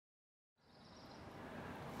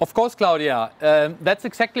Of course, Claudia. That's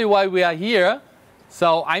exactly why we are here.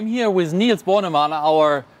 So I'm here with Niels Bornemann,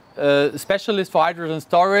 our specialist for hydrogen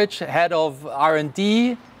storage, head of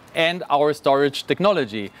R&D and our storage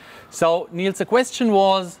technology. So Niels, the question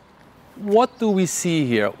was, what do we see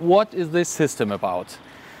here? What is this system about?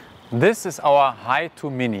 This is our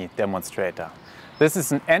HY2MINI demonstrator. This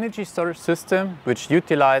is an energy storage system which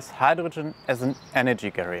utilizes hydrogen as an energy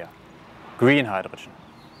carrier, green hydrogen.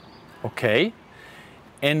 Okay,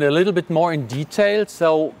 and a little bit more in detail.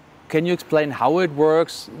 So can you explain how it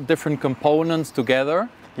works, different components together?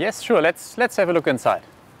 Yes, sure. Let's have a look inside.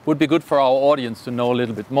 Would be good for our audience to know a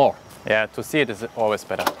little bit more. Yeah, to see it is always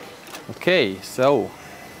better. Okay, so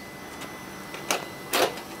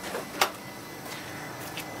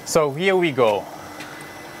here we go.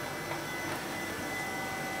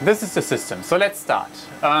 This is the system. So let's start.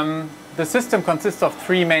 The system consists of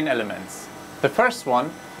three main elements. The first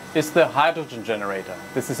one is the hydrogen generator.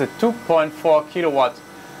 This is a 2.4 kilowatt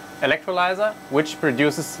electrolyzer which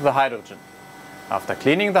produces the hydrogen. After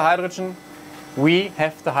cleaning the hydrogen, we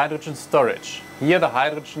have the hydrogen storage. Here the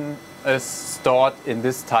hydrogen is stored in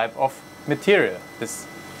this type of material, this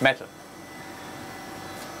metal.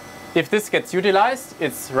 If this gets utilized,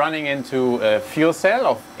 it's running into a fuel cell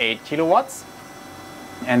of 8 kilowatts,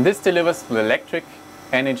 and this delivers the electric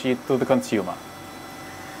energy to the consumer.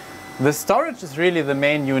 The storage is really the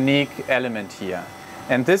main unique element here,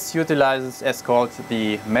 and this utilizes, as called,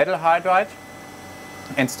 the metal hydride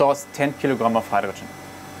and stores 10 kilograms of hydrogen.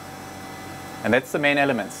 And that's the main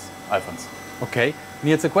elements, Alfons. Okay.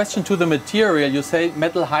 Niels, a question to the material. You say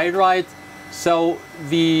metal hydride. So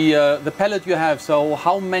the pellet you have, so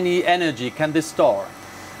how many energy can this store?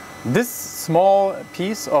 This small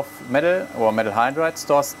piece of metal or metal hydride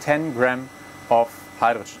stores 10 grams of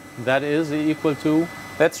hydrogen. That is equal to?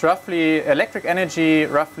 That's roughly electric energy,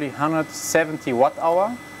 roughly 170 watt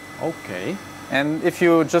hour. Okay. And if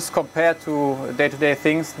you just compare to day-to-day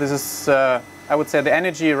things, this is, I would say, the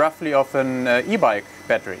energy roughly of an e-bike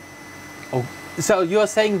battery. Oh, so you are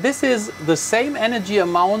saying this is the same energy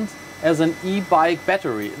amount as an e-bike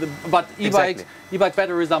battery, but e-bike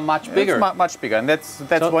batteries are much bigger. It's much bigger, and that's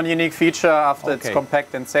so one unique feature. After it's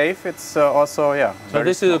compact and safe, it's also So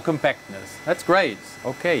this is a compactness. That's great.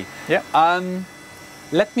 Okay. Yeah.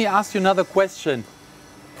 Let me ask you another question.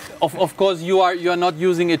 Of course, you are not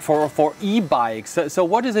using it for e-bikes. So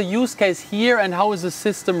what is the use case here, and how is the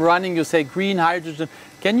system running? You say green hydrogen.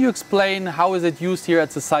 Can you explain how is it used here at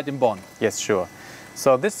the site in Bonn? Yes, sure.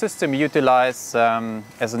 So this system utilizes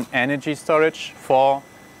as an energy storage for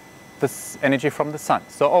this energy from the sun.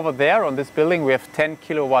 So over there on this building we have 10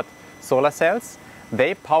 kilowatt solar cells.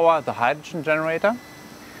 They power the hydrogen generator.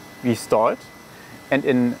 We store it,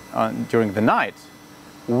 and during the night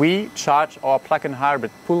we charge our plug-in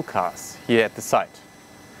hybrid pool cars here at the site.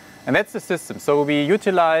 And that's the system. So we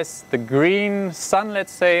utilize the green sun,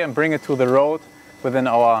 let's say, and bring it to the road within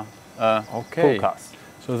our pool cars.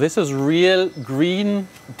 So this is real green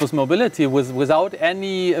bus mobility without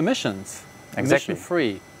any emissions. Exactly.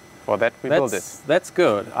 Emission-free. For that we build it. That's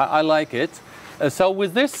good. I like it. So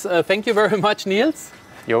with this, thank you very much, Niels.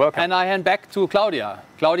 You're welcome. And I hand back to Claudia.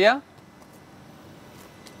 Claudia?